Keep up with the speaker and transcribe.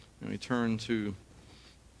And we turn to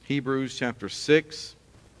Hebrews chapter 6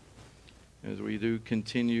 as we do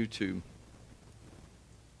continue to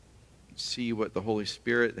see what the Holy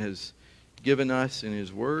Spirit has given us in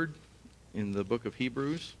His Word in the book of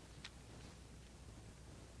Hebrews.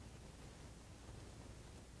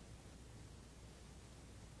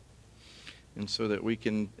 And so that we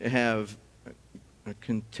can have a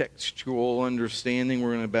contextual understanding,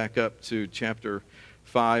 we're going to back up to chapter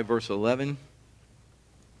 5, verse 11.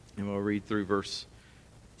 And we'll read through verse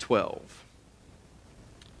 12.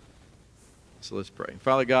 So let's pray.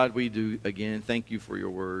 Father God, we do again thank you for your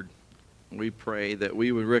word. We pray that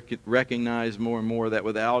we would recognize more and more that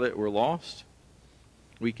without it we're lost.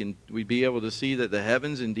 We'd be able to see that the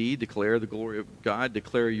heavens indeed declare the glory of God,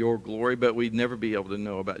 declare your glory, but we'd never be able to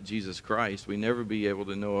know about Jesus Christ. We'd never be able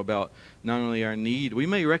to know about not only our need. We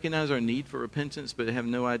may recognize our need for repentance, but have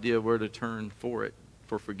no idea where to turn for it,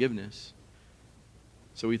 for forgiveness.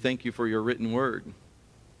 So we thank you for your written word.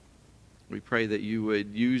 We pray that you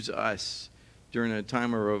would use us during a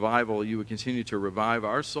time of revival. You would continue to revive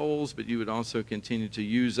our souls, but you would also continue to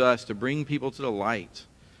use us to bring people to the light.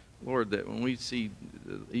 Lord, that when we see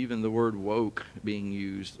even the word woke being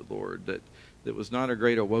used, Lord, that was not a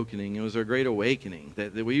great awakening, it was a great awakening.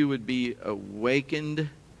 That we would be awakened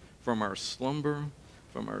from our slumber,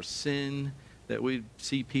 from our sin, that we'd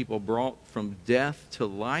see people brought from death to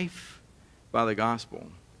life by the gospel.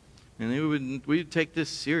 And we'd take this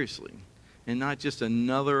seriously and not just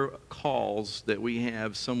another cause that we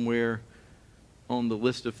have somewhere on the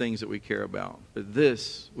list of things that we care about. But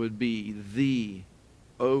this would be the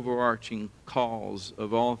overarching cause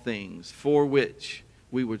of all things for which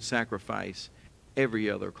we would sacrifice every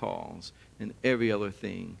other cause and every other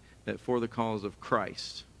thing, that for the cause of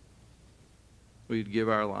Christ we'd give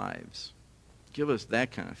our lives. Give us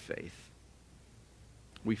that kind of faith.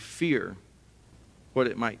 We fear what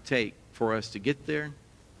it might take for us to get there,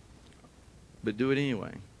 but do it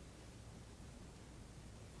anyway.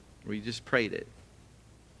 We just prayed it,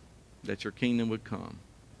 that your kingdom would come,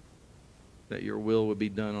 that your will would be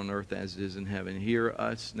done on earth as it is in heaven. Hear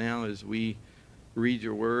us now as we read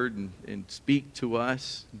your word and speak to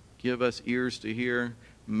us. Give us ears to hear.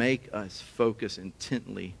 Make us focus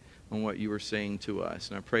intently on what you are saying to us.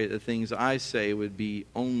 And I pray that the things I say would be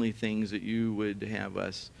only things that you would have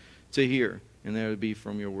us to hear, and that would be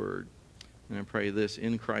from your word. And I pray this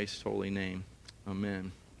in Christ's holy name.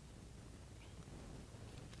 Amen.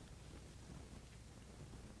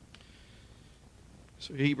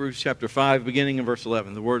 So Hebrews chapter 5, beginning in verse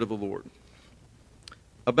 11, the word of the Lord.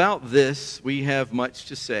 About this we have much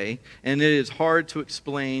to say, and it is hard to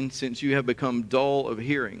explain since you have become dull of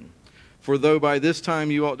hearing. For though by this time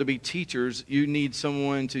you ought to be teachers, you need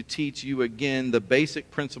someone to teach you again the basic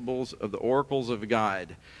principles of the oracles of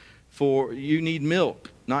God. For you need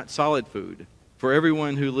milk, not solid food. For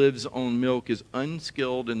everyone who lives on milk is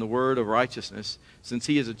unskilled in the word of righteousness, since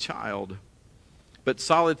he is a child. But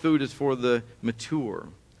solid food is for the mature,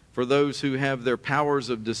 for those who have their powers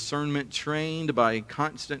of discernment trained by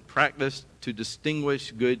constant practice to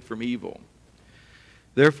distinguish good from evil.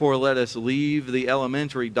 Therefore, let us leave the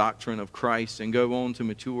elementary doctrine of Christ and go on to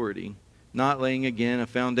maturity, not laying again a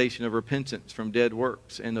foundation of repentance from dead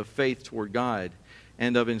works and of faith toward God,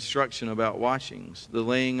 and of instruction about washings, the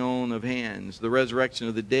laying on of hands, the resurrection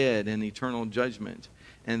of the dead, and eternal judgment.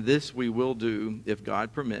 And this we will do if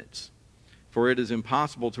God permits. For it is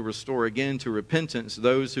impossible to restore again to repentance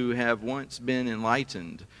those who have once been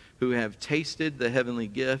enlightened, who have tasted the heavenly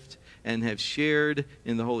gift, and have shared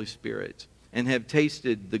in the Holy Spirit, and have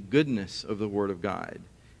tasted the goodness of the Word of God,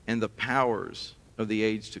 and the powers of the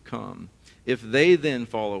age to come. If they then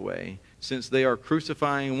fall away, since they are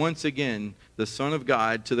crucifying once again the Son of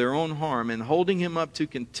God to their own harm, and holding him up to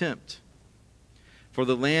contempt, for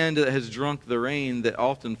the land that has drunk the rain that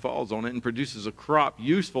often falls on it and produces a crop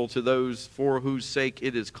useful to those for whose sake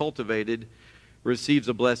it is cultivated, receives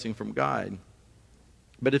a blessing from God.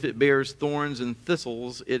 But if it bears thorns and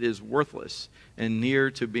thistles, it is worthless and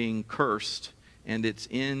near to being cursed, and its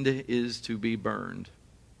end is to be burned.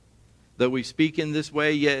 Though we speak in this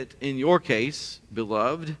way, yet in your case,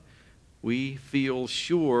 beloved, we feel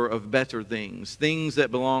sure of better things, things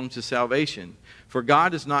that belong to salvation. For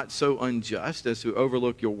God is not so unjust as to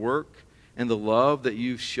overlook your work and the love that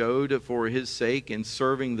you showed for his sake in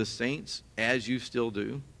serving the saints, as you still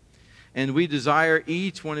do. And we desire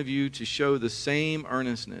each one of you to show the same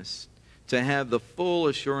earnestness, to have the full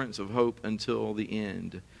assurance of hope until the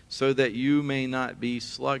end, so that you may not be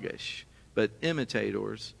sluggish, but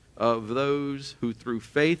imitators of those who through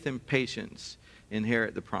faith and patience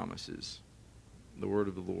inherit the promises. The word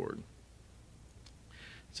of the Lord.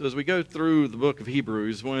 So as we go through the book of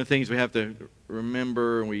Hebrews, one of the things we have to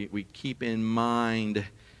remember and we keep in mind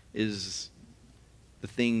is the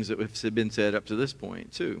things that have been said up to this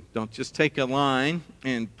point, too. Don't just take a line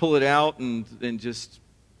and pull it out and just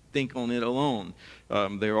think on it alone.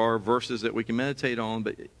 There are verses that we can meditate on,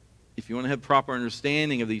 but if you want to have proper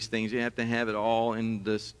understanding of these things, you have to have it all in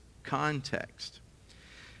this context.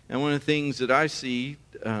 And one of the things that I see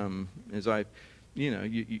is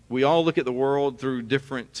we all look at the world through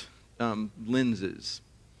different lenses.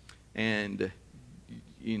 And,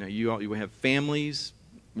 you have families.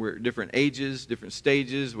 We're at different ages, different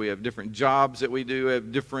stages. We have different jobs that we do. We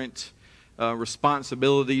have different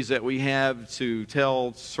responsibilities that we have to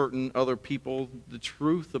tell certain other people the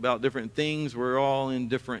truth about different things. We're all in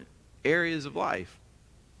different areas of life.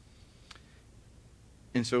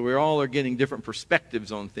 And so we all are getting different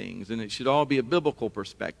perspectives on things, and it should all be a biblical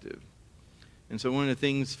perspective. And so one of the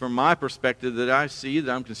things from my perspective that I see that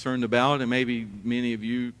I'm concerned about, and maybe many of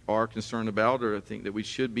you are concerned about, or I think that we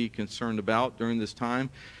should be concerned about during this time,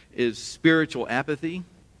 is spiritual apathy.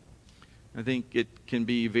 I think it can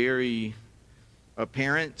be very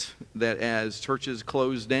apparent that as churches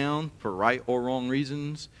close down for right or wrong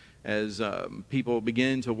reasons, as people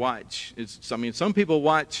begin to watch. Some people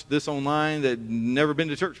watch this online that never been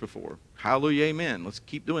to church before. Hallelujah, amen. Let's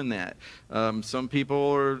keep doing that. Some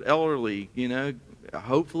people are elderly,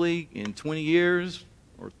 hopefully in 20 years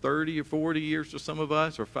or 30 or 40 years to some of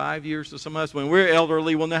us, or 5 years to some of us, when we're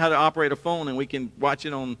elderly, we'll know how to operate a phone and we can watch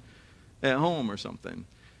it at home or something.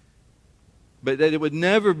 But that it would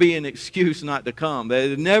never be an excuse not to come. That it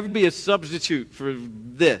would never be a substitute for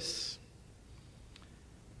this.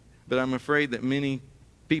 But I'm afraid that many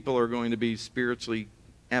people are going to be spiritually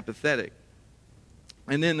apathetic.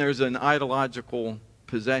 And then there's an ideological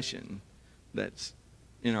possession that's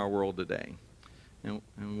in our world today. And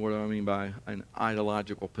what do I mean by an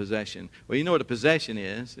ideological possession? Well, you know what a possession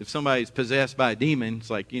is. If somebody's possessed by a demon, it's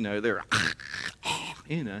like, they're,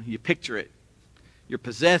 you picture it. You're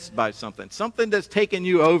possessed by something. Something that's taken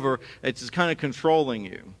you over, it's just kind of controlling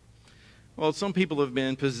you. Well, some people have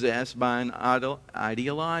been possessed by an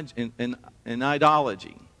ideology.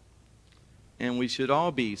 And we should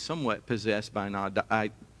all be somewhat possessed by an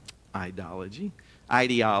ideology.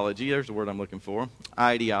 Ideology, there's the word I'm looking for.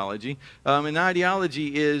 Ideology. And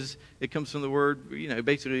ideology it comes from the word,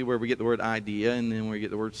 basically where we get the word idea and then we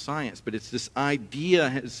get the word science. But it's this idea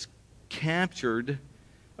has captured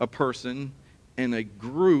a person and a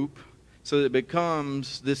group so that it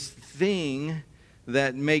becomes this thing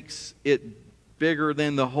that makes it bigger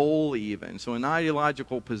than the whole even. So an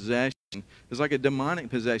ideological possession is like a demonic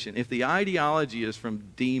possession. If the ideology is from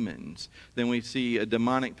demons, then we see a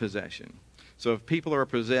demonic possession. So if people are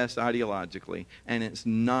possessed ideologically and it's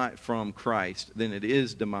not from Christ, then it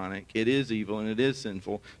is demonic, it is evil, and it is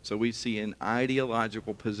sinful. So we see an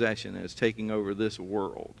ideological possession as taking over this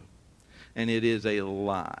world. And it is a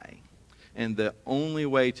lie. And the only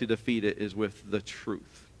way to defeat it is with the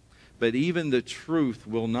truth. But even the truth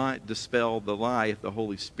will not dispel the lie if the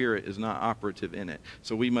Holy Spirit is not operative in it.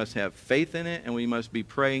 So we must have faith in it, and we must be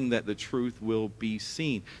praying that the truth will be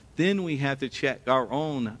seen. Then we have to check our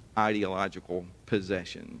own ideological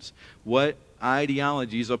possessions. What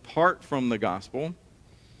ideologies, apart from the gospel,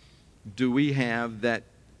 do we have that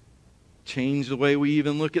change the way we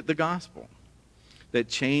even look at the gospel? That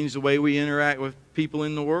change the way we interact with people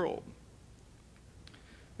in the world?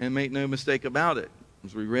 And make no mistake about it,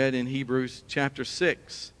 as we read in Hebrews chapter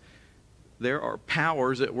 6, there are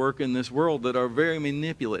powers at work in this world that are very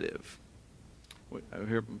manipulative. I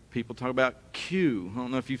hear people talk about Q. I don't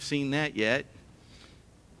know if you've seen that yet.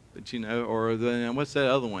 But or what's that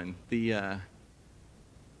other one? The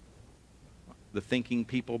thinking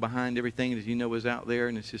people behind everything that is out there,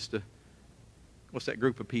 and it's just what's that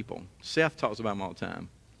group of people? Seth talks about them all the time.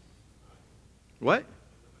 What?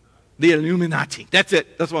 The Illuminati. That's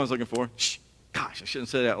it. That's what I was looking for. Shh. Gosh, I shouldn't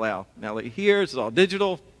say that out loud. Now, here, it's all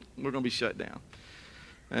digital. We're going to be shut down.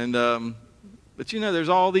 And, but there's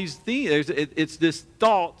all these things. It's this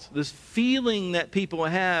thought, this feeling that people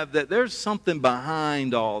have that there's something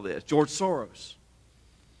behind all this. George Soros.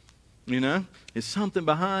 Is something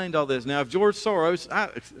behind all this. Now, if George Soros,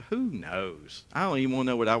 who knows? I don't even want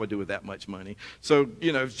to know what I would do with that much money. So,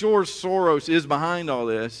 if George Soros is behind all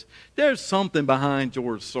this, there's something behind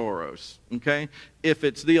George Soros, okay? If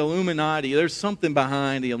it's the Illuminati, there's something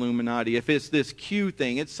behind the Illuminati. If it's this Q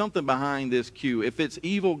thing, it's something behind this Q. If it's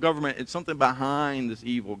evil government, it's something behind this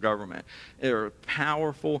evil government. There are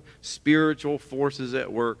powerful spiritual forces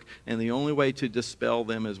at work, and the only way to dispel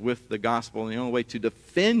them is with the gospel, and the only way to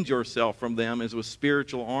defend yourself from them is with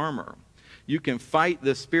spiritual armor. You can fight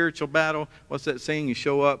the spiritual battle. What's that saying? You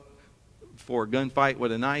show up for a gunfight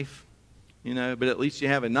with a knife, you know, but at least you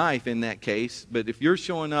have a knife in that case. But if you're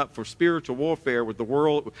showing up for spiritual warfare with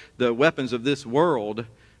the weapons of this world,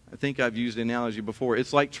 I think I've used the analogy before,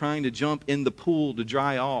 it's like trying to jump in the pool to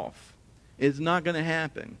dry off. It's not going to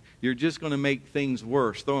happen. You're just going to make things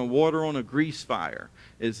worse. Throwing water on a grease fire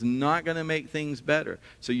is not going to make things better.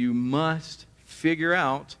 So you must figure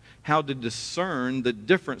out how to discern the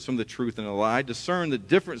difference from the truth and a lie, discern the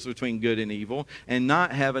difference between good and evil, and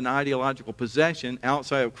not have an ideological possession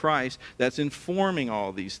outside of Christ that's informing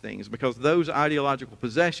all these things. Because those ideological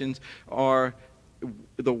possessions are,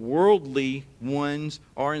 the worldly ones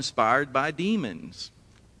are inspired by demons.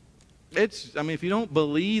 If you don't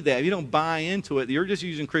believe that, if you don't buy into it, you're just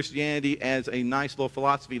using Christianity as a nice little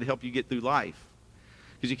philosophy to help you get through life.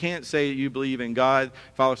 Because you can't say you believe in God,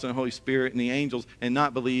 Father, Son, Holy Spirit, and the angels, and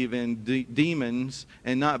not believe in demons,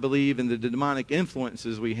 and not believe in the demonic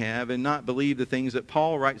influences we have, and not believe the things that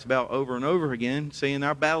Paul writes about over and over again, saying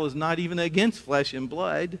our battle is not even against flesh and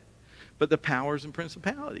blood, but the powers and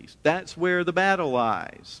principalities. That's where the battle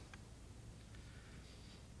lies.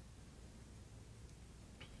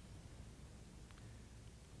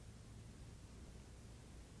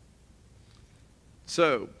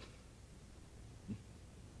 So,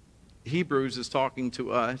 Hebrews is talking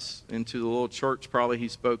to us and to the little church probably he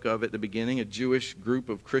spoke of at the beginning, a Jewish group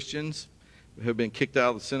of Christians who have been kicked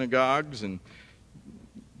out of the synagogues and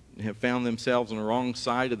have found themselves on the wrong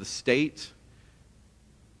side of the state.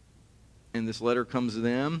 And this letter comes to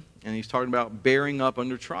them, and he's talking about bearing up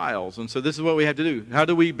under trials. And so this is what we have to do. How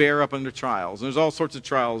do we bear up under trials? And there's all sorts of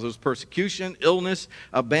trials. There's persecution, illness,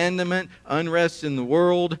 abandonment, unrest in the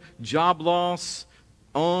world, job loss,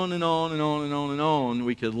 on and on and on and on and on.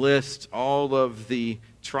 We could list all of the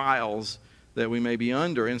trials that we may be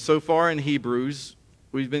under. And so far in Hebrews,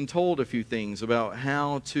 we've been told a few things about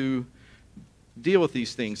how to deal with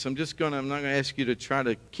these things. So I'm not going to ask you to try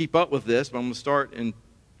to keep up with this, but I'm going to start in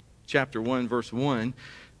chapter 1, verse 1.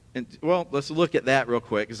 And, well, let's look at that real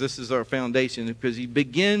quick, because this is our foundation. Because he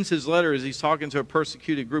begins his letter as he's talking to a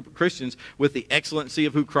persecuted group of Christians with the excellency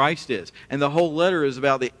of who Christ is. And the whole letter is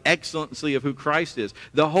about the excellency of who Christ is.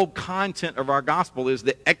 The whole content of our gospel is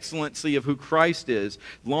the excellency of who Christ is.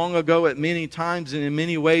 Long ago, at many times and in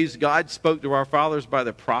many ways, God spoke to our fathers by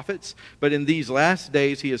the prophets. But in these last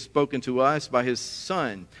days, he has spoken to us by his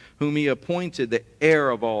Son, whom he appointed the heir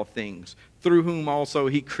of all things, through whom also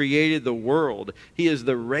he created the world. He is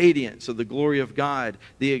the radiance of the glory of God,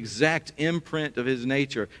 the exact imprint of his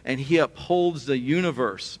nature, and he upholds the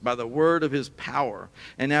universe by the word of his power.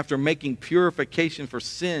 And after making purification for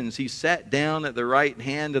sins, he sat down at the right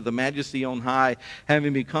hand of the Majesty on high,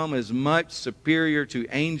 having become as much superior to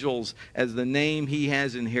angels as the name he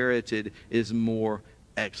has inherited is more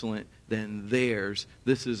excellent than theirs.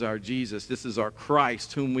 This is our Jesus. This is our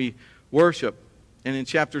Christ, whom we worship. And in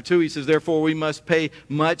chapter 2, he says, therefore we must pay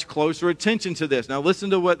much closer attention to this. Now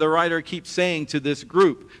listen to what the writer keeps saying to this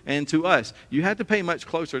group and to us. You have to pay much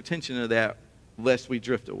closer attention to that lest we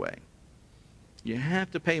drift away. You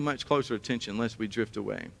have to pay much closer attention lest we drift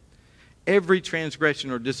away. Every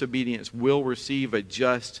transgression or disobedience will receive a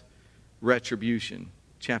just retribution.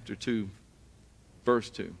 Chapter 2,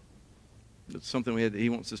 verse 2. That's something he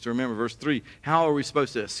wants us to remember. Verse 3, how are we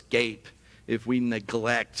supposed to escape if we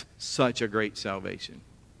neglect such a great salvation?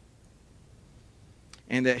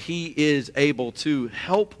 And that he is able to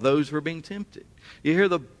help those who are being tempted. You hear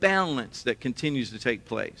the balance that continues to take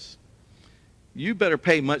place. You better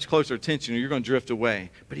pay much closer attention or you're going to drift away.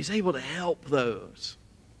 But he's able to help those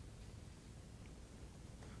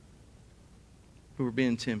who are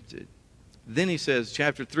being tempted. Then he says,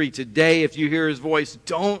 chapter 3, today if you hear his voice,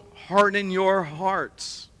 don't harden your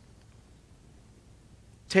hearts.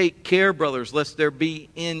 Take care, brothers, lest there be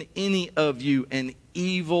in any of you an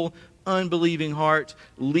evil, unbelieving heart,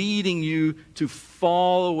 leading you to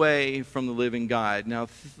fall away from the living God. Now,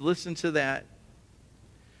 listen to that.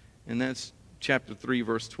 And that's chapter 3,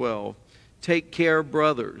 verse 12. Take care,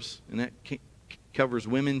 brothers. And that covers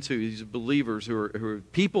women too. These are believers who are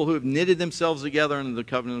people who have knitted themselves together under the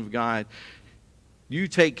covenant of God. You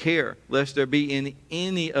take care, lest there be in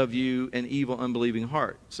any of you an evil, unbelieving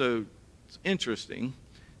heart. So, it's interesting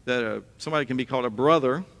that somebody can be called a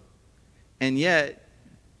brother and yet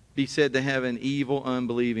be said to have an evil,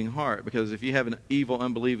 unbelieving heart. Because if you have an evil,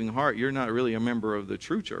 unbelieving heart, you're not really a member of the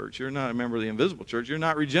true church. You're not a member of the invisible church. You're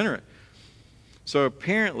not regenerate. So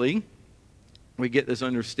apparently, we get this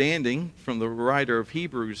understanding from the writer of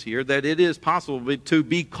Hebrews here that it is possible to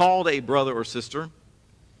be called a brother or sister,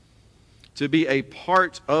 to be a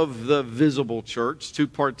part of the visible church, to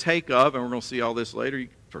partake of, and we're going to see all this later,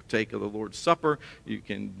 partake of the Lord's Supper. You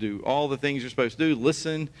can do all the things you're supposed to do.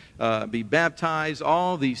 Listen, be baptized,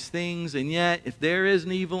 all these things. And yet, if there is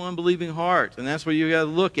an evil, unbelieving heart, and that's what you got to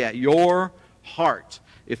look at, your heart.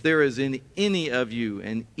 If there is in any of you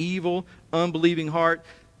an evil, unbelieving heart,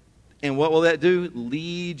 and what will that do?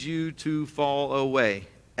 Lead you to fall away.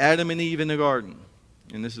 Adam and Eve in the garden.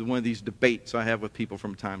 And this is one of these debates I have with people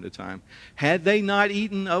from time to time. Had they not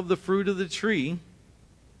eaten of the fruit of the tree,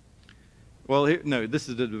 well, no, this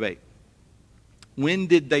is the debate. When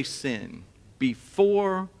did they sin?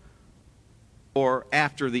 Before or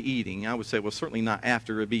after the eating? I would say, well, certainly not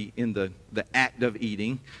after. It would be in the act of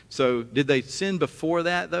eating. So did they sin before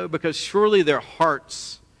that, though? Because surely their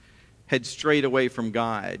hearts had strayed away from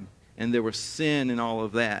God, and there was sin and all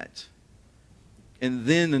of that. And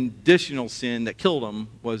then an additional sin that killed them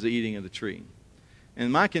was the eating of the tree.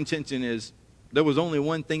 And my contention is there was only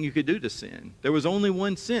one thing you could do to sin. There was only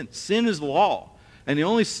one sin. Sin is law. And the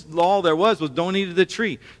only law there was don't eat of the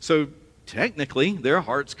tree. So technically, their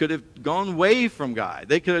hearts could have gone away from God.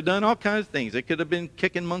 They could have done all kinds of things. They could have been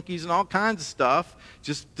kicking monkeys and all kinds of stuff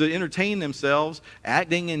just to entertain themselves,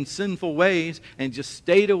 acting in sinful ways, and just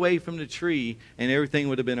stayed away from the tree, and everything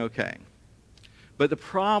would have been okay. But the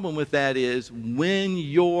problem with that is when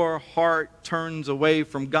your heart turns away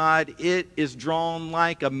from God, it is drawn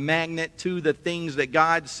like a magnet to the things that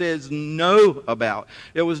God says no about.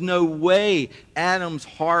 There was no way Adam's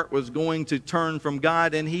heart was going to turn from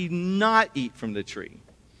God and he not eat from the tree.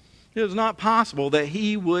 It was not possible that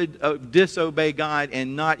he would disobey God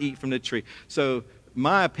and not eat from the tree. So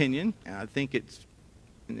my opinion, and I think it's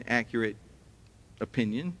an accurate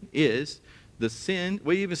opinion, is the sin,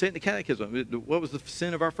 we even say it in the catechism, what was the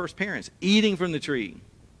sin of our first parents? Eating from the tree.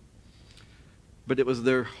 But it was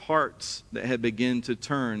their hearts that had begun to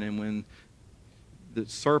turn, and when the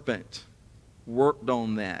serpent worked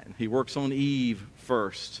on that, he works on Eve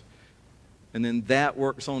first, and then that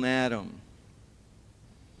works on Adam,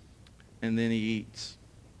 and then he eats.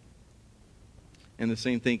 And the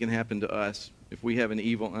same thing can happen to us. If we have an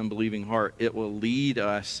evil, unbelieving heart, it will lead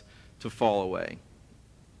us to fall away.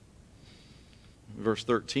 Verse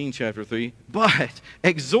 13, chapter 3, but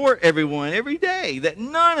exhort everyone every day that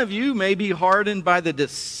none of you may be hardened by the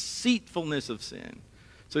deceitfulness of sin.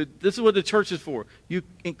 So this is what the church is for. You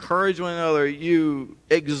encourage one another. You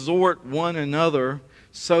exhort one another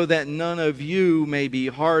so that none of you may be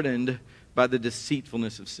hardened by the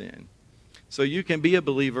deceitfulness of sin. So you can be a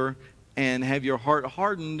believer and have your heart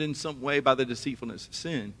hardened in some way by the deceitfulness of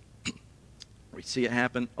sin. We see it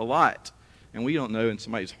happen a lot. And we don't know in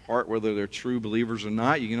somebody's heart whether they're true believers or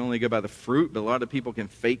not. You can only go by the fruit, but a lot of people can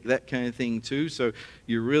fake that kind of thing too. So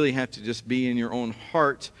you really have to just be in your own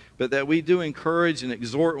heart. But that we do encourage and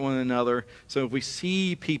exhort one another. So if we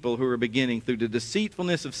see people who are beginning through the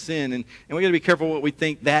deceitfulness of sin, and we got to be careful what we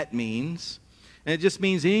think that means. And it just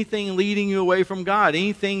means anything leading you away from God,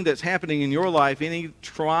 anything that's happening in your life, any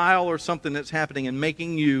trial or something that's happening and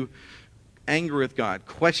making you angry with God,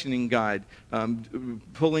 questioning God,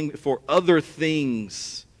 pulling for other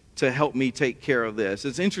things to help me take care of this.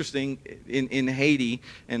 It's interesting in Haiti,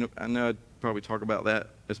 and I know I probably talk about that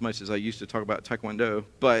as much as I used to talk about Taekwondo,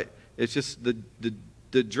 but it's just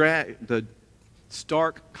the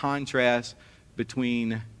stark contrast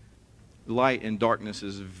between light and darkness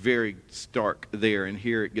is very stark there, and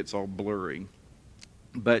here it gets all blurry.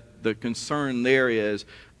 But the concern there is,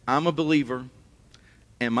 I'm a believer,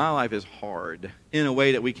 and my life is hard in a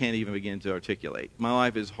way that we can't even begin to articulate. My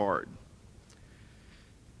life is hard.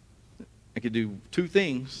 I could do two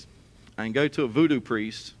things. I can go to a voodoo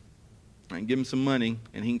priest, I can give him some money,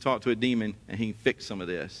 and he can talk to a demon, and he can fix some of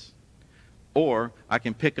this. Or I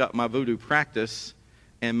can pick up my voodoo practice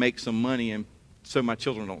and make some money and so my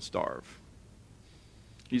children don't starve.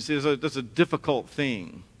 You see, that's a difficult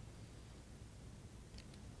thing.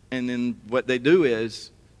 And then what they do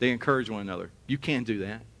is they encourage one another. You can't do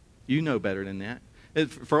that. You know better than that.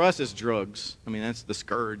 For us, it's drugs. I mean, that's the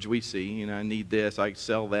scourge we see. You know, I need this, I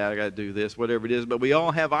sell that, I got to do this, whatever it is. But we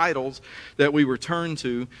all have idols that we return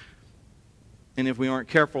to. And if we aren't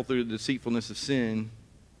careful through the deceitfulness of sin,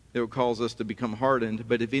 it will cause us to become hardened.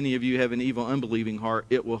 But if any of you have an evil, unbelieving heart,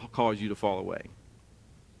 it will cause you to fall away.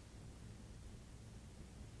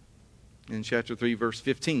 In chapter 3, verse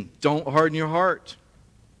 15, don't harden your heart.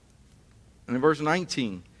 And in verse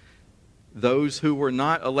 19, those who were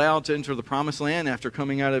not allowed to enter the promised land after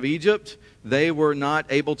coming out of Egypt, they were not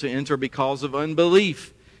able to enter because of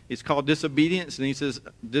unbelief. It's called disobedience, and he says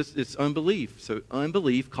it's unbelief. So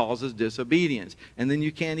unbelief causes disobedience. And then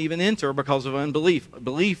you can't even enter because of unbelief.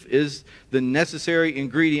 Belief is the necessary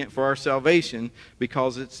ingredient for our salvation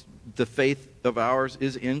because it's the faith of ours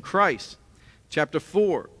is in Christ. Chapter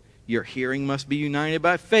 4, your hearing must be united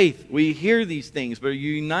by faith. We hear these things, but are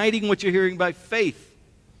you uniting what you're hearing by faith?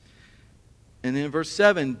 And then in verse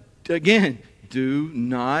 7, again, do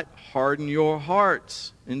not harden your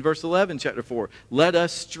hearts. In verse 11, chapter 4, let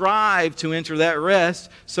us strive to enter that rest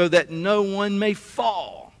so that no one may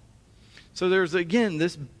fall. So there's, again,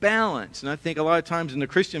 this balance. And I think a lot of times in the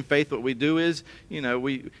Christian faith, what we do is,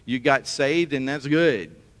 you got saved and that's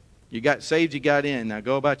good. You got saved, you got in. Now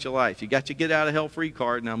go about your life. You got your get out of hell free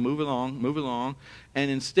card. Now move along, move along. And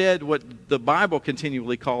instead, what the Bible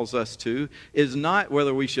continually calls us to is not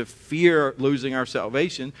whether we should fear losing our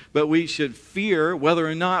salvation, but we should fear whether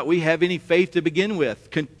or not we have any faith to begin with.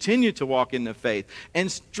 Continue to walk in the faith and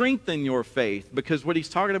strengthen your faith, because what he's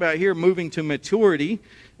talking about here, moving to maturity,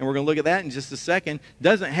 and we're going to look at that in just a second,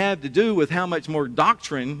 doesn't have to do with how much more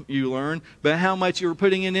doctrine you learn, but how much you're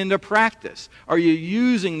putting it into practice. Are you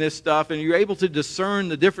using this stuff and you're able to discern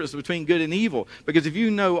the difference between good and evil? Because if you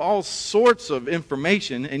know all sorts of information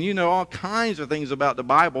and you know all kinds of things about the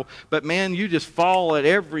Bible, but man, you just fall at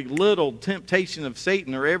every little temptation of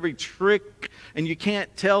Satan or every trick, and you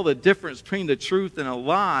can't tell the difference between the truth and a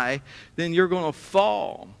lie, then you're going to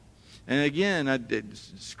fall. And again, I did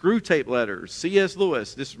Screw Tape Letters, C.S.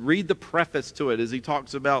 Lewis. Just read the preface to it as he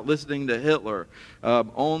talks about listening to Hitler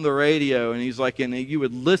on the radio. And he's like, and you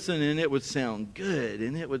would listen and it would sound good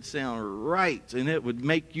and it would sound right and it would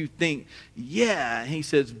make you think, yeah. And he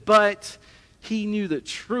says, but he knew the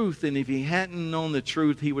truth, and if he hadn't known the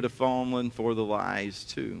truth, he would have fallen for the lies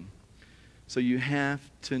too. So you have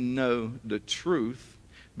to know the truth,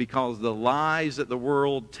 because the lies that the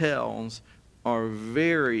world tells are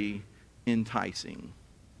very enticing,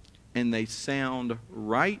 and they sound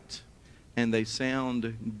right and they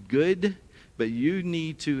sound good, but you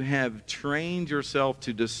need to have trained yourself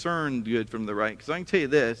to discern good from the right. Because I can tell you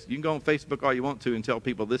this, you can go on Facebook all you want to and tell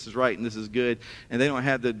people this is right and this is good, and they don't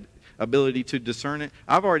have the ability to discern it.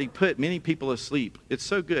 I've already put many people asleep. It's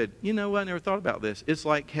so good. You know what? I never thought about this. It's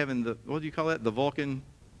like having the, what do you call that? The Vulcan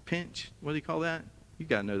pinch? What do you call that? You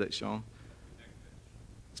got to know that, Sean.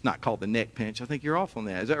 It's not called the neck pinch. I think you're off on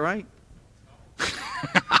that. Is that right?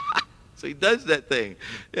 So he does that thing.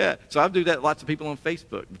 Yeah. So I do that lots of people on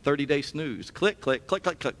Facebook. The 30-day snooze. Click, click, click,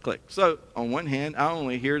 click, click, click. So on one hand, I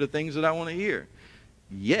only hear the things that I want to hear.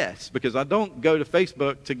 Yes, because I don't go to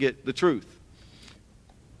Facebook to get the truth.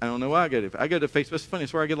 I don't know why I go to. I go to Facebook. It's funny.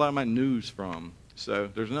 It's where I get a lot of my news from. So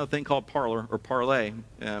there's another thing called Parler or Parlay.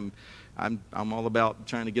 I'm all about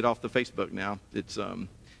trying to get off the Facebook now. It's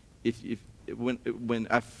when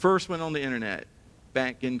I first went on the internet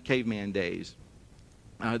back in caveman days,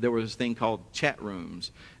 there was this thing called chat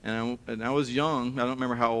rooms, and I was young. I don't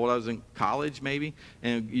remember how old I was, in college maybe,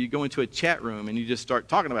 and you go into a chat room and you just start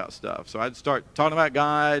talking about stuff. So I'd start talking about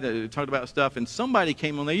God, talking about stuff, and somebody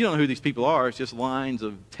came on there. You don't know who these people are. It's just lines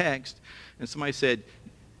of text, and somebody said,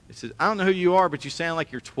 "It says, I don't know who you are, but you sound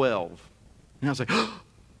like you're 12." And I was like,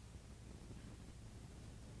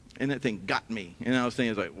 and that thing got me. And I was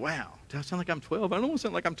thinking, like, wow, do I sound like I'm 12? I don't want to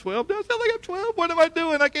sound like I'm 12. Do I sound like I'm 12? What am I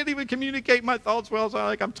doing? I can't even communicate my thoughts well. I sound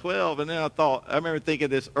like I'm 12. And then I remember thinking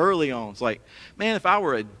this early on. It's like, man, if I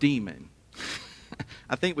were a demon,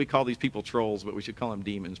 I think we call these people trolls, but we should call them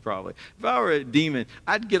demons probably. If I were a demon,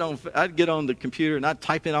 I'd get on the computer and I'd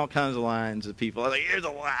type in all kinds of lines of people. I'd like, here's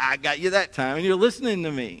a lie, I got you that time, and you're listening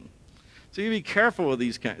to me. So you be careful with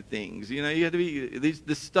these kind of things. You know, you have to be.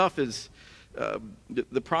 This stuff is.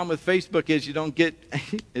 The problem with Facebook is you don't get,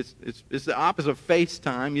 it's the opposite of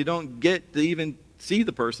FaceTime. You don't get to even see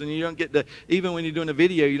the person. You don't get to, even when you're doing a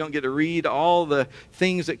video, you don't get to read all the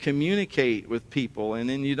things that communicate with people. And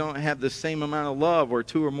then you don't have the same amount of love. Where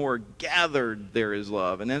two or more gathered, there is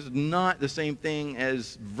love. And that's not the same thing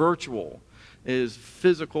as virtual. It is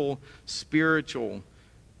physical, spiritual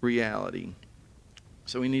reality.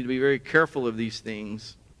 So we need to be very careful of these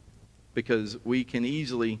things, because we can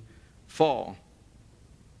easily fall.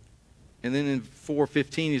 And then in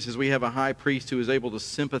 4:15 he says we have a high priest who is able to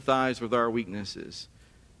sympathize with our weaknesses.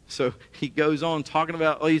 So he goes on talking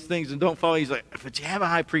about all these things and don't fall. He's like, but you have a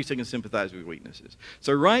high priest that can sympathize with weaknesses.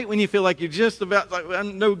 So right when you feel like you're just about, like,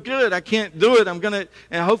 I'm no good, I can't do it,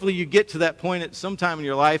 and hopefully you get to that point at some time in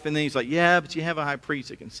your life, and then he's like, yeah, but you have a high priest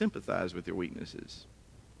that can sympathize with your weaknesses.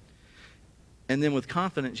 And then with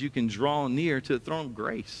confidence you can draw near to the throne of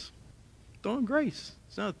grace. Throne of grace.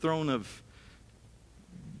 It's not a throne of,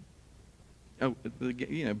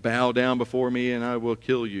 bow down before me and I will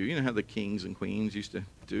kill you. You know how the kings and queens used to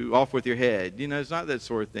do, off with your head. You know, it's not that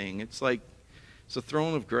sort of thing. It's like, it's a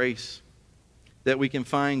throne of grace that we can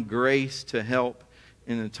find grace to help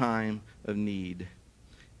in a time of need.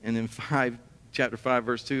 And in chapter 5,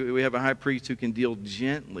 verse 2, we have a high priest who can deal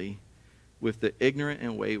gently with the ignorant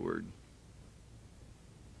and wayward.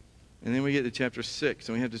 And then we get to chapter 6,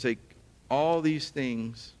 and we have to take all these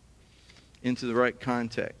things into the right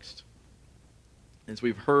context. As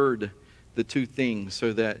we've heard the two things,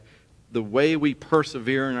 so that the way we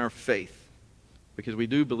persevere in our faith, because we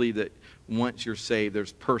do believe that once you're saved,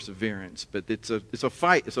 there's perseverance. But it's a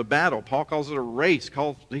fight. It's a battle. Paul calls it a race. He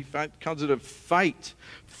calls it a fight.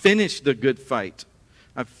 Finish the good fight.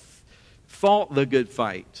 I've fought the good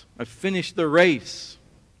fight. I've finished the race.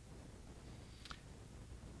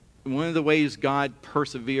 One of the ways God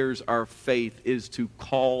perseveres our faith is to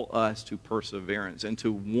call us to perseverance and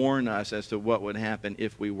to warn us as to what would happen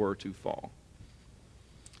if we were to fall.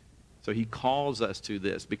 So he calls us to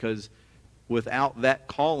this, because without that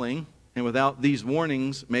calling and without these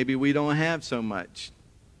warnings, maybe we don't have so much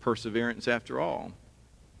perseverance after all.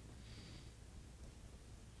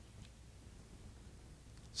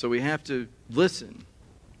 So we have to listen,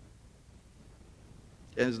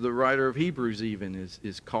 as the writer of Hebrews even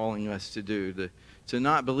is calling us to do, to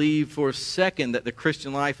not believe for a second that the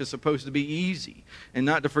Christian life is supposed to be easy, and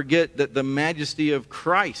not to forget that the majesty of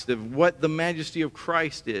Christ, of what the majesty of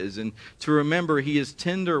Christ is, and to remember he is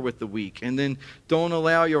tender with the weak. And then don't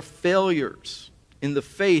allow your failures in the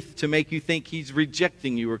faith to make you think he's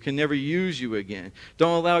rejecting you or can never use you again.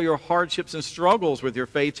 Don't allow your hardships and struggles with your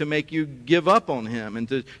faith to make you give up on him and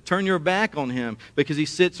to turn your back on him, because he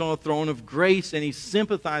sits on a throne of grace and he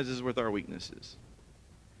sympathizes with our weaknesses.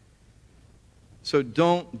 So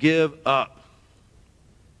don't give up.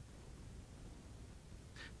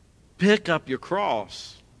 Pick up your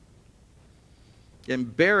cross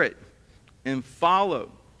and bear it and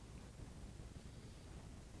follow.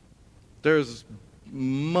 There's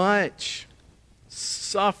much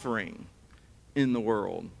suffering in the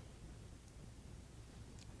world,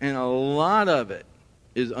 and a lot of it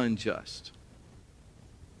is unjust.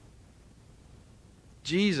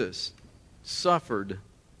 Jesus suffered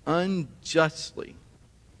unjustly.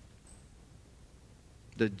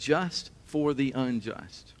 The just for the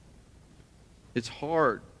unjust. It's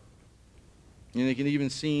hard, and it can even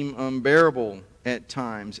seem unbearable at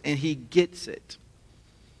times, and he gets it.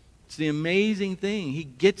 It's the amazing thing. He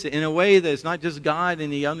gets it in a way that's not just God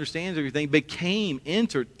and he understands everything, but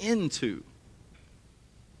entered into,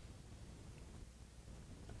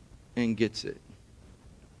 and gets it.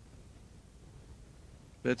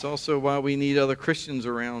 That's also why we need other Christians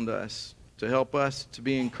around us to help us to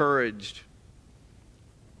be encouraged.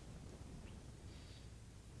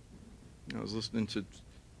 I was listening to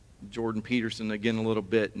Jordan Peterson again a little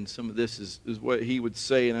bit, and some of this is what he would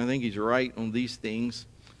say, and I think he's right on these things,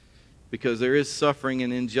 because there is suffering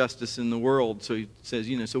and injustice in the world. So he says,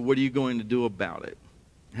 so what are you going to do about it?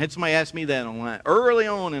 I had somebody ask me that online early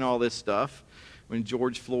on in all this stuff, when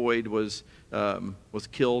George Floyd was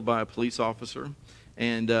killed by a police officer,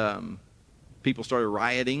 and people started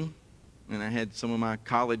rioting. And I had some of my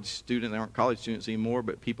college students, they aren't college students anymore,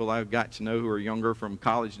 but people I've got to know who are younger from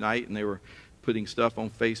college night, and they were putting stuff on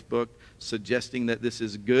Facebook suggesting that this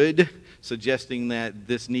is good, suggesting that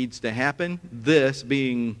this needs to happen, this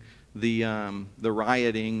being the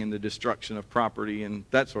rioting and the destruction of property and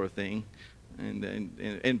that sort of thing,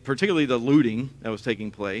 and particularly the looting that was taking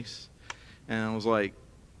place. And I was like,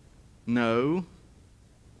 no,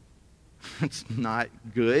 it's not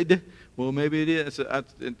good. Well, maybe it is.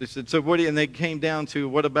 They said, so what? And they came down to,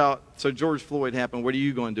 what about, so George Floyd happened, what are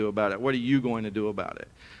you going to do about it? What are you going to do about it?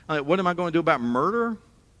 I'm like, what am I going to do about murder?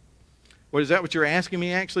 Is that what you're asking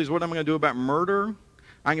me actually, is what I'm going to do about murder?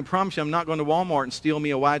 I can promise you I'm not going to Walmart and steal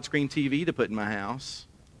me a widescreen TV to put in my house.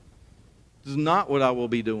 This is not what I will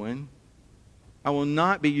be doing. I will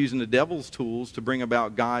not be using the devil's tools to bring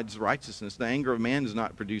about God's righteousness. The anger of man does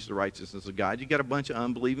not produce the righteousness of God. You got a bunch of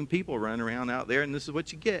unbelieving people running around out there, and this is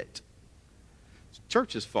what you get. It's the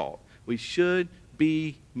church's fault. We should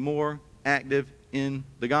be more active in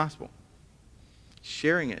the gospel.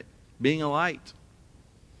 Sharing it, being a light,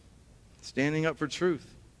 standing up for truth.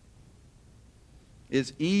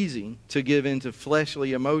 It's easy to give into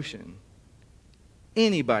fleshly emotion.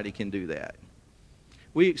 Anybody can do that.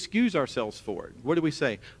 We excuse ourselves for it. What do we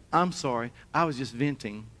say? I'm sorry, I was just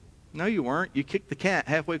venting. No, you weren't. You kicked the cat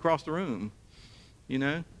halfway across the room.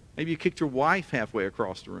 Maybe you kicked your wife halfway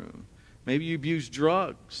across the room. Maybe you abused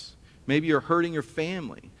drugs. Maybe you're hurting your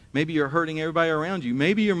family. Maybe you're hurting everybody around you.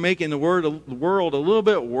 Maybe you're making the world a little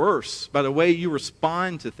bit worse by the way you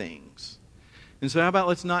respond to things. And so how about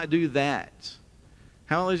let's not do that?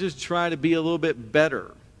 How about let's just try to be a little bit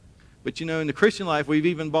better? But in the Christian life, we've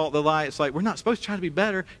even bought the lie. It's like, we're not supposed to try to be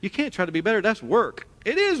better. You can't try to be better. That's work.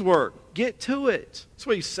 It is work. Get to it. That's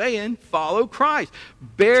what he's saying. Follow Christ.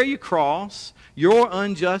 Bear your cross, your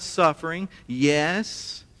unjust suffering.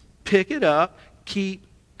 Yes. Pick it up. Keep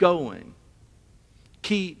going.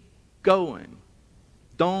 Keep going.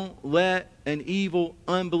 Don't let an evil,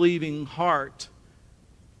 unbelieving heart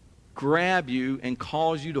grab you and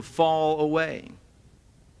cause you to fall away.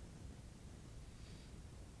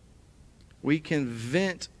 We can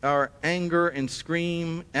vent our anger and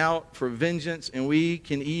scream out for vengeance, and we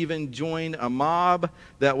can even join a mob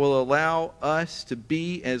that will allow us to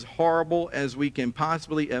be as horrible as we can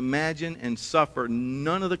possibly imagine and suffer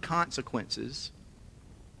none of the consequences.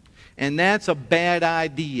 And that's a bad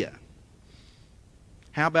idea.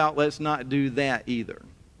 How about let's not do that either?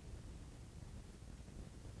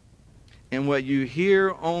 And what you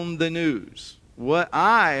hear on the news, what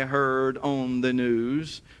I heard on the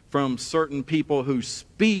news from certain people who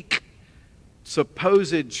speak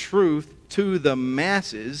supposed truth to the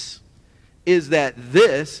masses, is that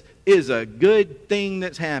this is a good thing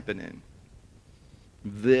that's happening.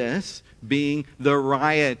 This being the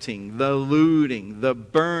rioting, the looting, the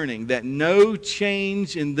burning, that no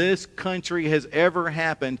change in this country has ever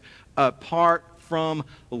happened apart from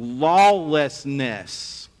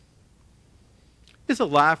lawlessness. It's a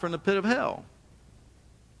lie from the pit of hell.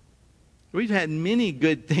 We've had many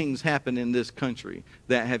good things happen in this country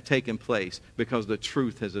that have taken place because the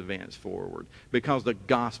truth has advanced forward, because the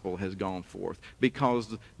gospel has gone forth,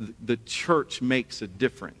 because the church makes a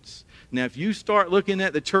difference. Now, if you start looking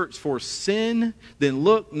at the church for sin, then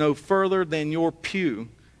look no further than your pew.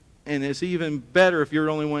 And it's even better if you're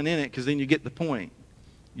the only one in it, because then you get the point.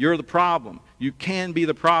 You're the problem. You can be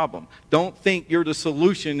the problem. Don't think you're the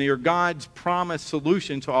solution. You're God's promised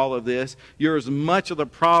solution to all of this. You're as much of the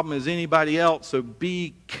problem as anybody else, so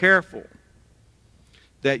be careful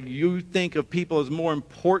that you think of people as more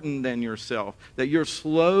important than yourself, that you're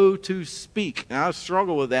slow to speak. And I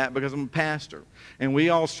struggle with that because I'm a pastor. And we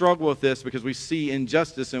all struggle with this because we see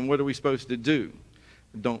injustice, and what are we supposed to do?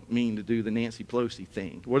 I don't mean to do the Nancy Pelosi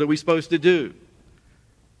thing. What are we supposed to do?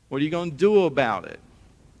 What are you going to do about it?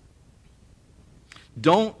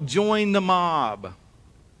 Don't join the mob,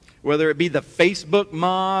 whether it be the Facebook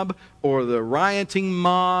mob or the rioting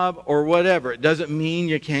mob or whatever. It doesn't mean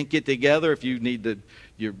you can't get together if you need to.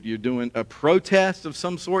 You're doing a protest of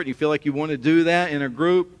some sort, and you feel like you want to do that in a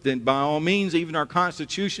group, then by all means, even our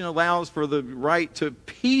Constitution allows for the right to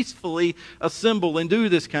peacefully assemble and do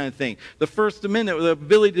this kind of thing. The First Amendment, the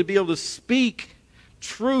ability to be able to speak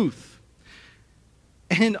truth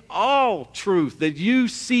and all truth that you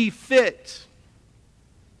see fit.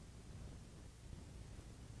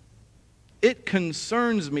 It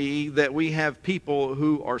concerns me that we have people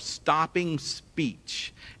who are stopping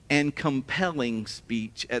speech and compelling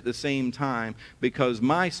speech at the same time, because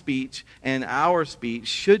my speech and our speech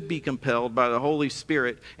should be compelled by the Holy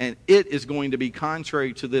Spirit, and it is going to be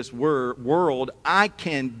contrary to this world. I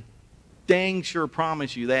can dang sure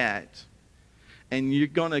promise you that. And you're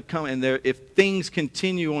going to come, and if things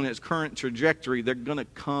continue on its current trajectory, they're going to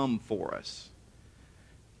come for us.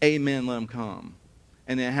 Amen, let them come.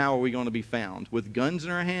 And then how are we going to be found? With guns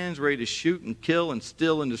in our hands, ready to shoot and kill and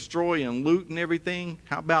steal and destroy and loot and everything?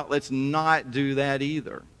 How about let's not do that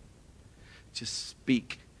either? Just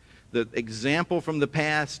speak. The example from the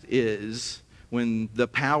past is when the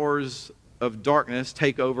powers of darkness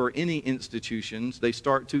take over any institutions, they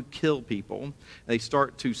start to kill people. They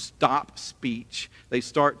start to stop speech. They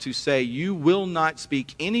start to say, you will not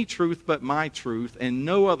speak any truth but my truth, and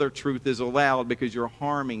no other truth is allowed because you're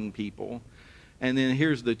harming people. And then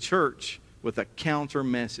here's the church with a counter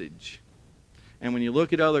message. And when you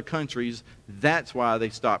look at other countries, that's why they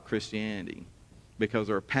stop Christianity. Because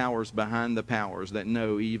there are powers behind the powers that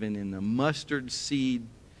know even in the mustard seed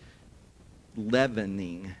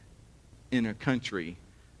leavening in a country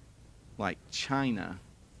like China,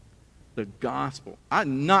 the gospel. I'd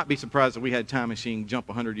not be surprised if we had a time machine jump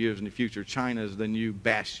 100 years in the future. China is the new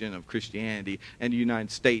bastion of Christianity, and the United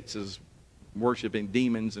States is worshiping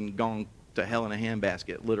demons and gone to hell in a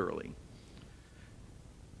handbasket, literally.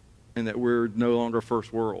 And that we're no longer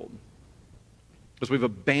first world. Because we've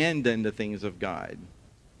abandoned the things of God.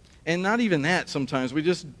 And not even that sometimes. We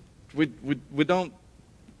don't,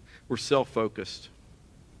 we're self-focused.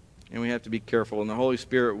 And we have to be careful. And the Holy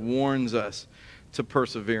Spirit warns us to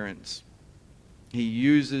perseverance. He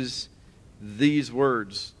uses these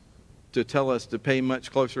words to tell us to pay much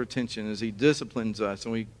closer attention as He disciplines us.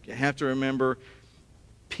 And we have to remember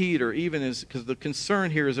Peter, even as, because the concern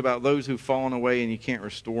here is about those who've fallen away and you can't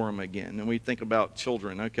restore them again. And we think about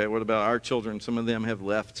children. Okay, what about our children? Some of them have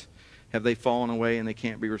left Have they fallen away and they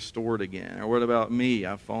can't be restored again? Or what about me?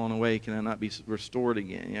 I've fallen away. Can I not be restored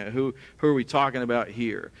again? You know, who are we talking about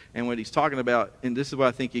here? And what he's talking about, and this is what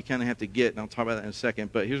I think you kind of have to get, and I'll talk about that in a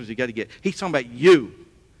second, but here's what you got to get. He's talking about you.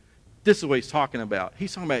 This is what he's talking about.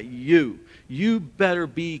 He's talking about you. You better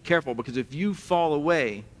be careful, because if you fall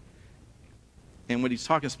away, and what he's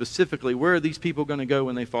talking specifically, where are these people going to go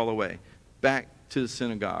when they fall away? Back to the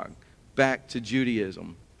synagogue, back to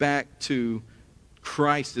Judaism, back to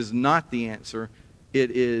Christ is not the answer.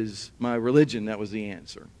 It is my religion that was the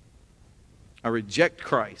answer. I reject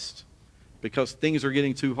Christ because things are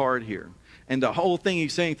getting too hard here. And the whole thing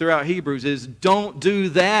he's saying throughout Hebrews is, don't do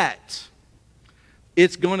that.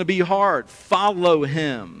 It's going to be hard. Follow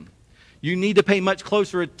him. You need to pay much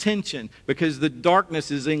closer attention, because the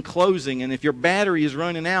darkness is enclosing. And if your battery is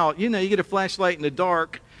running out, you get a flashlight in the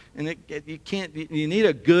dark, and you need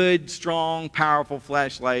a good, strong, powerful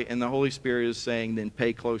flashlight, and the Holy Spirit is saying, then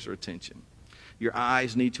pay closer attention. Your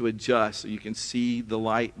eyes need to adjust so you can see the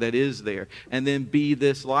light that is there, and then be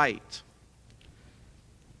this light.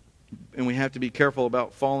 And we have to be careful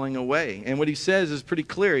about falling away. And what he says is pretty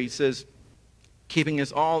clear. He says, keeping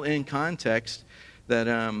us all in context,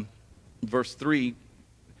 that verse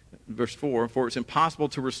 4, for it's impossible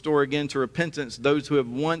to restore again to repentance those who have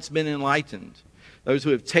once been enlightened, those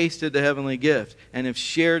who have tasted the heavenly gift and have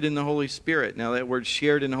shared in the Holy Spirit. Now that word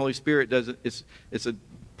shared in the Holy Spirit, it's a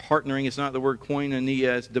partnering. It's not the word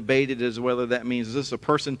koinonia. It's debated as whether that means, is this a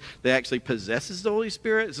person that actually possesses the Holy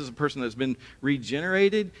Spirit? Is this a person that's been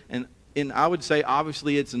regenerated? And I would say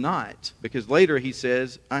obviously it's not, because later he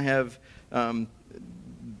says, I have,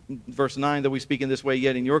 verse 9, that we speak in this way,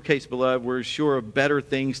 yet in your case, beloved, we're sure of better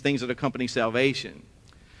things that accompany salvation.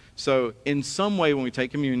 So in some way, when we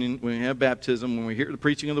take communion, when we have baptism, when we hear the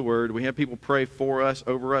preaching of the word, we have people pray for us,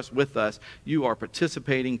 over us, with us, you are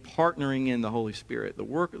participating, partnering in the Holy Spirit, the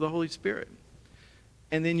work of the Holy Spirit.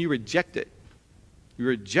 And then you reject it. You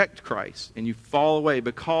reject Christ, and you fall away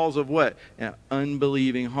because of what? An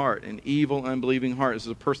unbelieving heart, an evil, unbelieving heart. This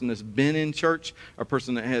is a person that's been in church, a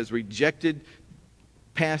person that has rejected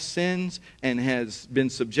past sins and has been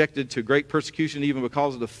subjected to great persecution even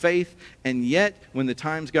because of the faith, and yet when the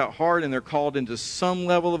times got hard and they're called into some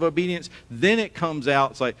level of obedience, then it comes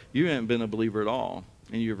out, it's like, you haven't been a believer at all,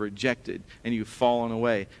 and you've rejected and you've fallen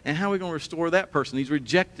away. And how are we going to restore that person? He's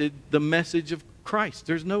rejected the message of Christ.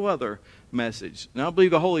 There's no other message. Now I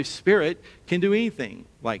believe the Holy Spirit can do anything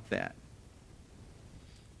like that,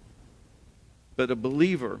 but a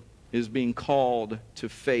believer is being called to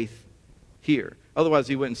faith here. Otherwise,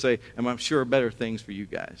 he wouldn't say, I'm sure better things for you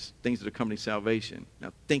guys, things that accompany salvation.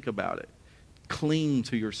 Now, think about it. Cling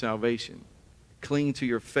to your salvation. Cling to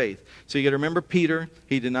your faith. So you got to remember Peter,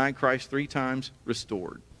 he denied Christ 3 times,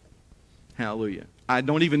 restored. Hallelujah. I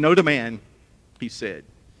don't even know the man, he said.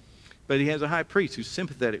 But he has a high priest who's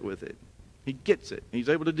sympathetic with it. He gets it. He's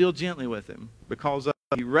able to deal gently with him because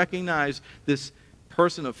he recognized this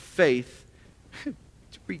person of faith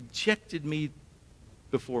rejected me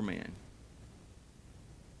before man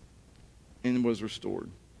and was restored.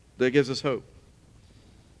 That gives us hope.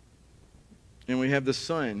 And we have the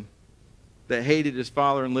son that hated his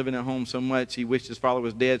father and living at home so much he wished his father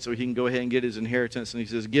was dead so he can go ahead and get his inheritance. And he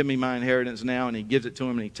says, give me my inheritance now. And he gives it to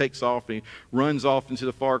him, and he takes off, and he runs off into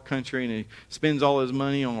the far country, and he spends all his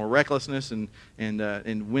money on recklessness and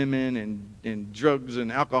women and drugs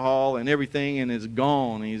and alcohol and everything, and is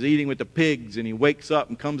gone. And he's eating with the pigs, and he wakes up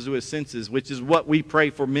and comes to his senses, which is what we pray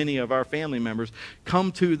for many of our family members.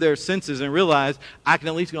 Come to their senses and realize, I can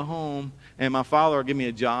at least go home and my father will give me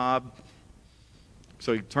a job.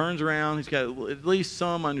 So he turns around. He's got at least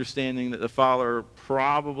some understanding that the father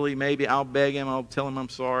probably, maybe, I'll beg him, I'll tell him I'm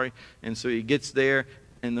sorry. And so he gets there,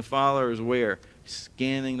 and the father is where?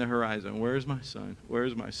 Scanning the horizon. Where's my son?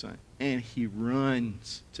 Where's my son? And he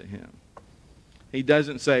runs to him. He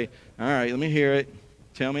doesn't say, all right, let me hear it.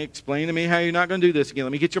 Tell me, explain to me how you're not going to do this again.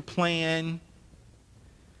 Let me get your plan.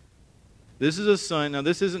 This is a son. Now,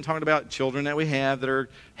 this isn't talking about children that we have that are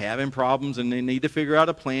having problems and they need to figure out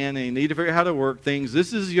a plan and they need to figure out how to work things.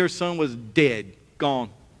 This is your son was dead, gone.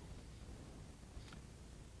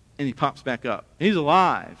 And he pops back up. He's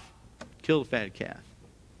alive. Killed a fatted calf.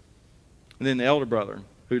 And then the elder brother,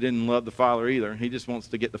 who didn't love the father either, he just wants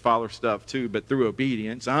to get the father stuff too, but through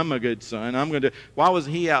obedience. I'm a good son. I'm going to. Why was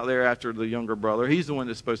he out there after the younger brother? He's the one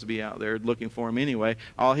that's supposed to be out there looking for him anyway.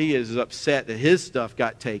 All he is upset that his stuff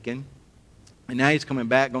got taken. And now he's coming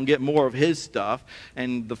back, going to get more of his stuff.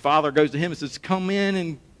 And the father goes to him and says, come in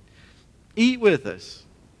and eat with us.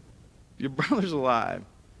 Your brother's alive.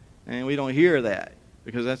 And we don't hear that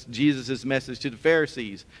because that's Jesus' message to the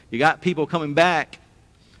Pharisees. You got people coming back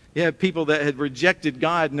You have people that had rejected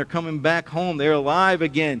God and they're coming back home. They're alive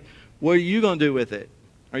again. What are you going to do with it?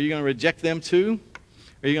 Are you going to reject them too?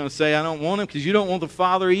 Are you going to say, I don't want them? Because you don't want the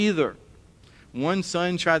Father either. One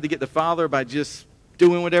son tried to get the Father by just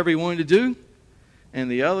doing whatever he wanted to do. And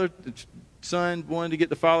the other son wanted to get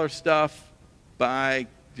the Father's stuff by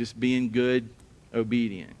just being good,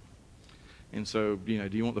 obedient. And so, do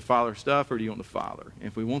you want the Father's stuff or do you want the Father? And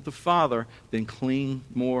if we want the Father, then cling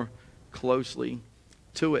more closely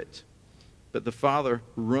to it. But the Father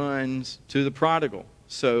runs to the prodigal.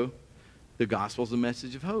 So the gospel is a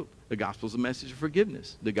message of hope. The gospel is a message of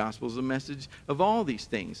forgiveness. The gospel is a message of all these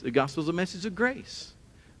things. The gospel is a message of grace.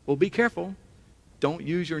 Well, be careful. Don't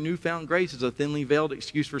use your newfound grace as a thinly veiled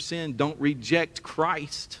excuse for sin. Don't reject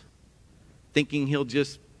Christ thinking he'll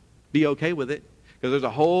just be okay with it. Because there's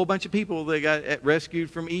a whole bunch of people that got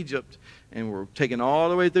rescued from Egypt and were taken all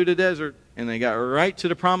the way through the desert, and they got right to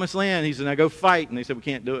the promised land. He said, now go fight. And they said, we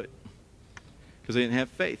can't do it because they didn't have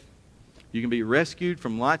faith. You can be rescued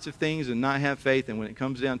from lots of things and not have faith, and when it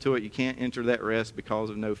comes down to it, you can't enter that rest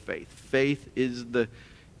because of no faith. Faith is the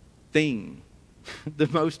thing. The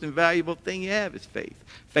most invaluable thing you have is faith.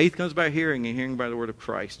 Faith comes by hearing, and hearing by the word of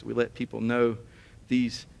Christ. We let people know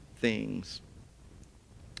these things.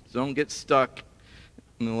 So don't get stuck.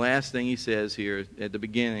 And the last thing he says here at the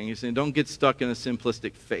beginning, he's saying, don't get stuck in a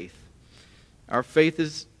simplistic faith. Our faith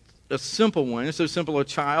is a simple one. It's so simple a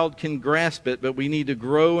child can grasp it, but we need to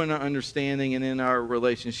grow in our understanding and in our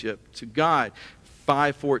relationship to God.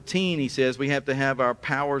 5:14, he says, we have to have our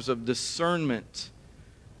powers of discernment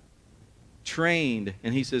trained.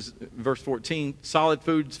 And he says, verse 14, solid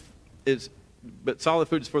food is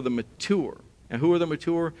for the mature. And who are the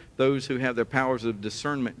mature? Those who have their powers of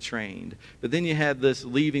discernment trained. But then you have this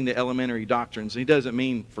leaving the elementary doctrines. He doesn't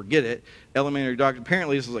mean forget it. Elementary doctrine,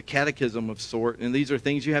 apparently this is a catechism of sort, and these are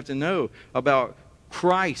things you have to know about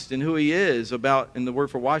Christ and who he is, about, and the word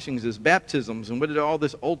for washings is baptisms, and what did all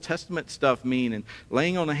this Old Testament stuff mean, and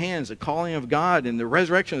laying on the hands, the calling of God, and the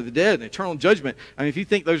resurrection of the dead, and eternal judgment. I mean, if you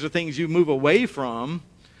think those are things you move away from,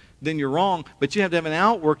 then you're wrong. But you have to have an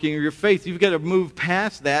outworking of your faith. You've got to move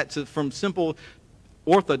past that from simple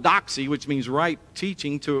orthodoxy, which means right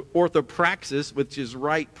teaching, to orthopraxis, which is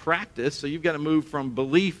right practice. So you've got to move from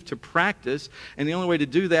belief to practice. And the only way to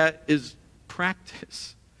do that is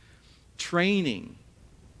practice. Training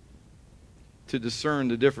to discern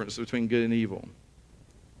the difference between good and evil.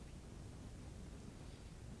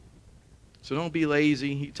 So don't be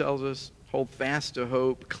lazy, he tells us. Hold fast to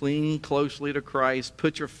hope. Cling closely to Christ.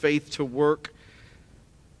 Put your faith to work,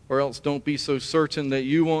 or else don't be so certain that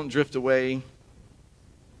you won't drift away.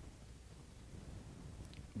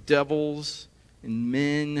 Devils and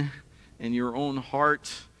men and your own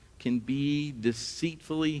heart can be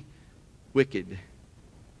deceitfully wicked.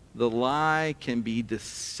 The lie can be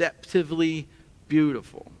deceptively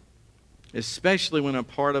beautiful, especially when a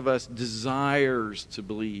part of us desires to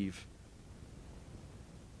believe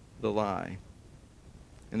the lie.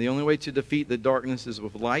 And the only way to defeat the darkness is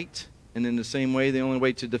with light. And in the same way, the only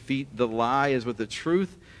way to defeat the lie is with the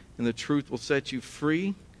truth. And the truth will set you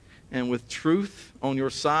free. And with truth on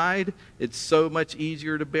your side, it's so much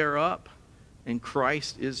easier to bear up. And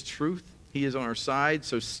Christ is truth. He is on our side.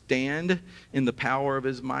 So stand in the power of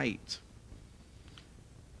his might.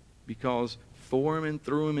 Because for him and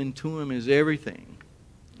through him and to him is everything.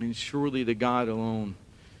 And surely to God alone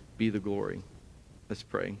be the glory. Let's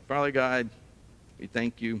pray. Father God, we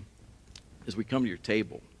thank you as we come to your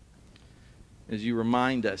table, as you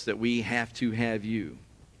remind us that we have to have you,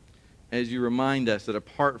 as you remind us that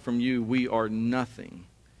apart from you we are nothing,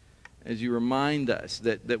 as you remind us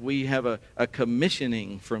that we have a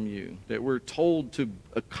commissioning from you, that we're told to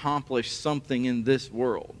accomplish something in this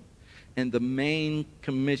world. And the main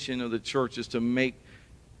commission of the church is to make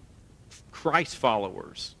Christ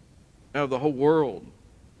followers out of the whole world.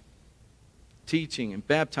 Teaching and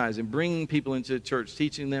baptizing, bringing people into the church,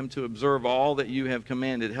 teaching them to observe all that you have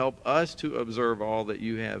commanded. Help us to observe all that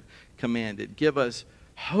you have commanded. Give us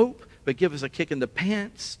hope, but give us a kick in the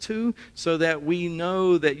pants too, so that we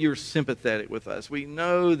know that you're sympathetic with us. We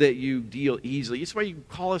know that you deal easily. That's why you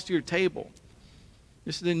call us to your table.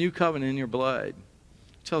 This is the new covenant in your blood.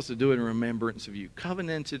 Tell us to do it in remembrance of you.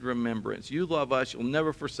 Covenanted remembrance. You love us. You'll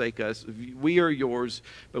never forsake us. We are yours,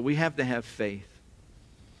 but we have to have faith.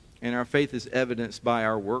 And our faith is evidenced by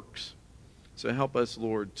our works. So help us,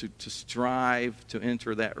 Lord, to strive to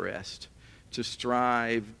enter that rest, to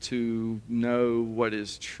strive to know what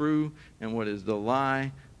is true and what is the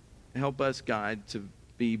lie. Help us, God, to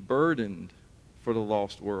be burdened for the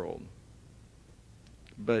lost world,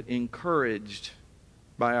 but encouraged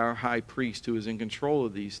by our high priest who is in control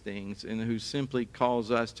of these things and who simply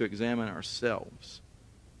calls us to examine ourselves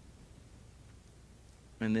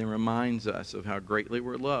and then reminds us of how greatly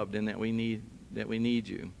we're loved and that we need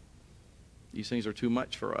you. These things are too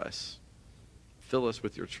much for us. Fill us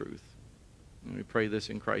with your truth. And we pray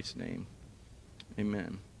this in Christ's name.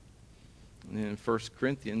 Amen. And then in 1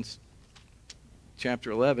 Corinthians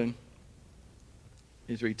chapter 11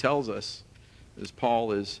 is where he tells us, as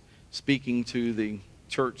Paul is speaking to the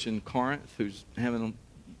church in Corinth who's having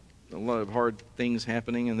a lot of hard things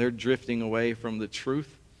happening and they're drifting away from the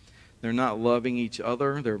truth. They're not loving each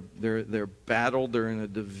other. They're battled. They're in a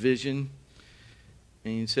division.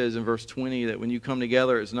 And he says in verse 20 that when you come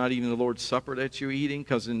together, it's not even the Lord's Supper that you're eating,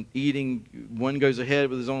 because in eating, one goes ahead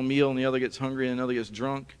with his own meal and the other gets hungry and another gets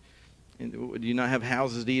drunk. And do you not have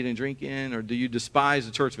houses to eat and drink in? Or do you despise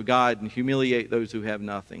the church of God and humiliate those who have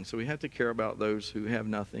nothing? So we have to care about those who have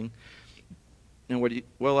nothing. And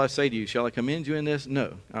well, I say to you, shall I commend you in this?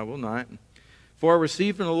 No, I will not. For I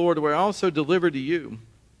received from the Lord what I also delivered to you,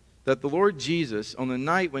 that the Lord Jesus, on the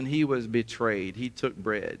night when he was betrayed, he took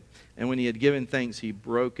bread. And when he had given thanks, he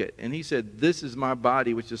broke it. And he said, this is my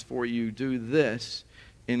body, which is for you. Do this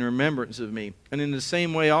in remembrance of me. And in the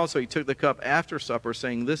same way also he took the cup after supper,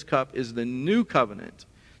 saying, this cup is the new covenant,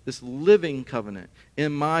 this living covenant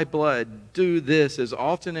in my blood. Do this as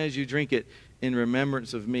often as you drink it in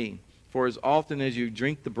remembrance of me. For as often as you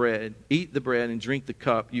drink the bread, eat the bread, and drink the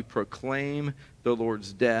cup, you proclaim the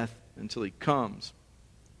Lord's death until he comes.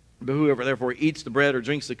 But whoever therefore eats the bread or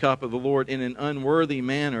drinks the cup of the Lord in an unworthy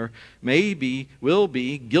manner will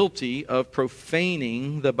be guilty of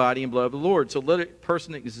profaning the body and blood of the Lord. So let a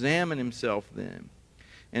person examine himself then,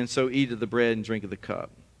 and so eat of the bread and drink of the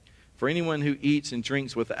cup. For anyone who eats and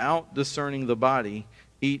drinks without discerning the body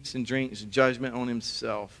eats and drinks judgment on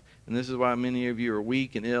himself. And this is why many of you are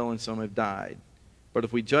weak and ill, and some have died. But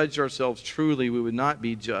if we judged ourselves truly, we would not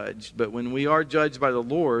be judged. But when we are judged by the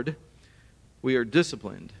Lord, we are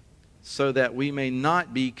disciplined, so that we may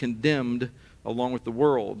not be condemned along with the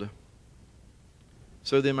world.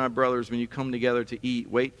 So then, my brothers, when you come together to eat,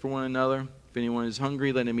 wait for one another. If anyone is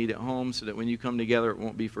hungry, let him eat at home, so that when you come together, it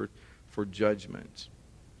won't be for judgment.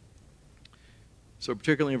 So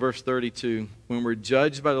particularly in verse 32, when we're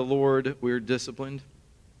judged by the Lord, we're disciplined,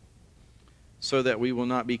 so that we will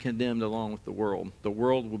not be condemned along with the world. The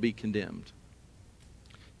world will be condemned.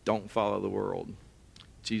 Don't follow the world.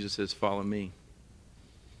 Jesus says, follow me.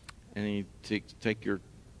 And he take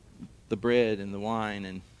the bread and the wine,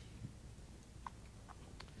 and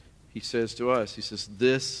he says to us, he says,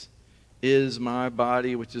 this is my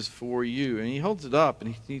body which is for you. And he holds it up,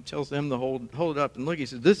 and he tells them to hold it up. And look, he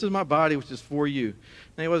says, this is my body which is for you.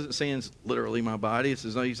 And he wasn't saying it's literally my body. He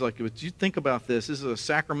says, no, he's like, but you think about this. This is a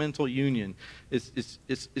sacramental union. It's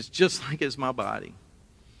just like it's my body.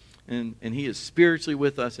 And he is spiritually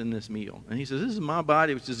with us in this meal. And he says, this is my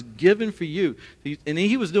body which is given for you. And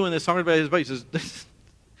he was doing this, talking about his body. He says, this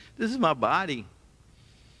is my body.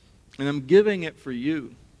 And I'm giving it for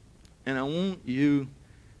you. And I want you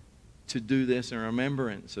to do this in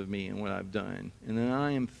remembrance of me and what I've done. And then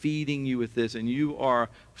I am feeding you with this. And you are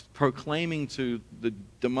proclaiming to the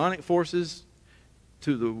demonic forces,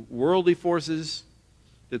 to the worldly forces,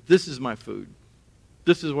 that this is my food.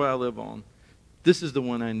 This is what I live on. This is the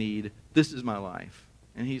one I need. This is my life.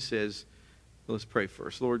 And he says, let's pray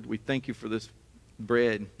first. Lord, we thank you for this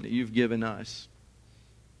bread that you've given us.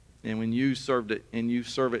 And when you served it and you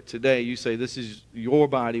serve it today, you say, this is your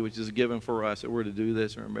body which is given for us, that we're to do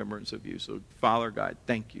this in remembrance of you. So, Father God,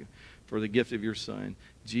 thank you for the gift of your Son,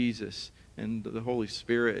 Jesus, and the Holy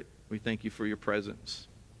Spirit. We thank you for your presence,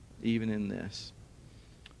 even in this.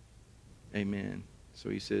 Amen. So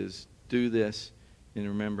he says, do this in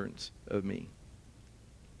remembrance of me.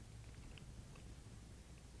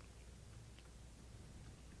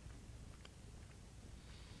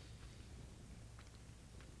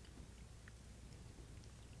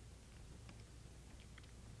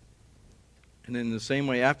 And in the same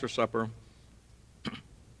way, after supper,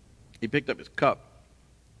 he picked up his cup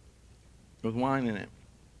with wine in it.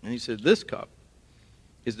 And he said, this cup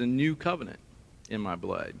is the new covenant in my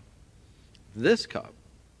blood. This cup.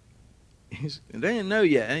 They didn't know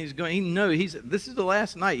yet. And he's going, this is the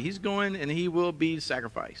last night. He's going and he will be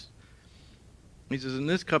sacrificed. He says, and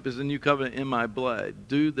this cup is the new covenant in my blood.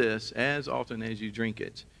 Do this as often as you drink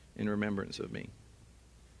it in remembrance of me.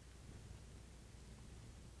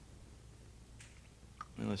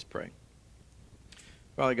 And let's pray.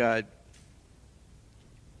 Father God,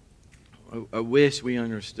 I wish we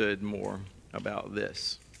understood more about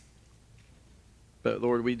this. But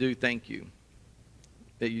Lord, we do thank you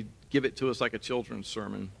that you give it to us like a children's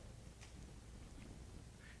sermon.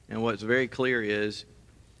 And what's very clear is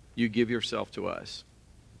you give yourself to us.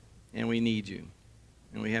 And we need you.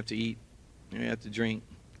 And we have to eat. And we have to drink.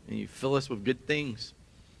 And you fill us with good things.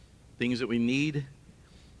 Things that we need.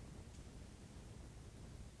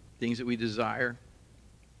 Things that we desire.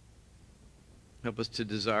 Help us to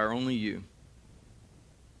desire only you.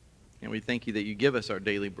 And we thank you that you give us our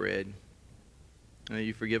daily bread. And that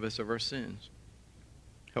you forgive us of our sins.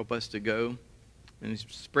 Help us to go and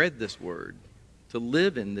spread this word. To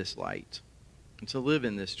live in this light. And to live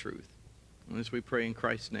in this truth. And this we pray in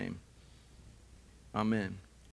Christ's name. Amen.